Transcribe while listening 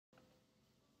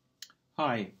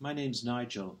Hi, my name's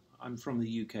Nigel. I'm from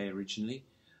the UK originally.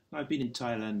 I've been in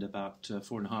Thailand about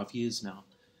 4.5 years now.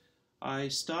 I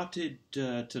started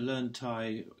to learn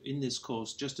Thai in this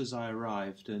course just as I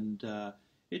arrived, and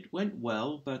it went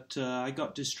well, but I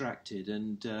got distracted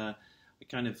and I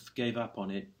kind of gave up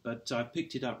on it. But I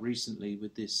picked it up recently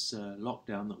with this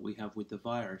lockdown that we have with the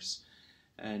virus,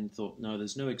 and thought, no,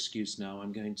 there's no excuse now.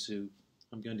 I'm going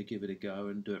to give it a go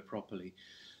and do it properly.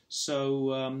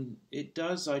 So it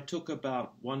does. I took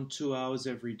about 1, 2 hours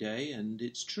every day, and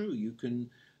it's true. You can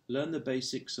learn the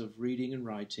basics of reading and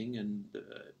writing and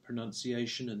the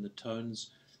pronunciation and the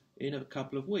tones in a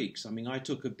couple of weeks. I mean, I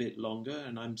took a bit longer,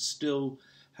 and I'm still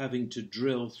having to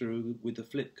drill through with the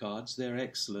flip cards. They're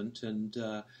excellent,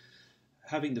 and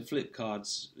having the flip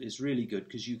cards is really good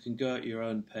because you can go at your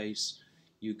own pace.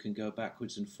 You can go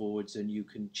backwards and forwards, and you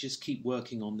can just keep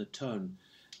working on the tone.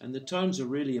 And the tones are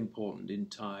really important in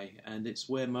Thai, and it's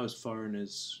where most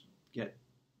foreigners get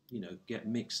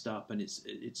mixed up, and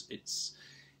it's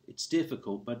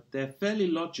difficult, but they're fairly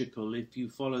logical if you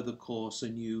follow the course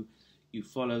and you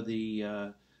follow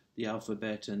the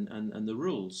alphabet and the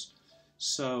rules.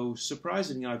 So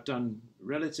surprisingly, I've done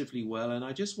relatively well, and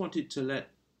I just wanted to let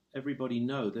everybody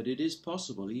know that it is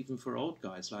possible, even for old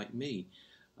guys like me.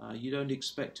 You don't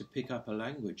expect to pick up a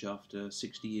language after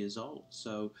 60 years old.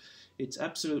 So it's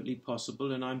absolutely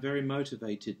possible, and I'm very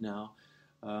motivated now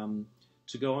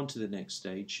to go on to the next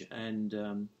stage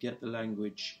and get the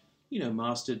language,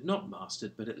 mastered, not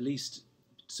mastered, but at least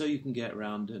so you can get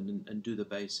around and do the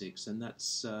basics. And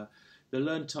that's the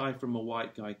Learn Thai from a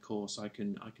White Guy course. I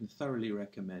can thoroughly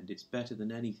recommend. It's better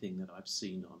than anything that I've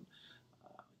seen on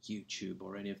YouTube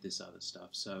or any of this other stuff.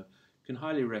 So can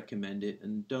highly recommend it,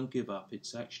 and don't give up.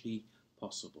 It's actually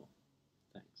possible.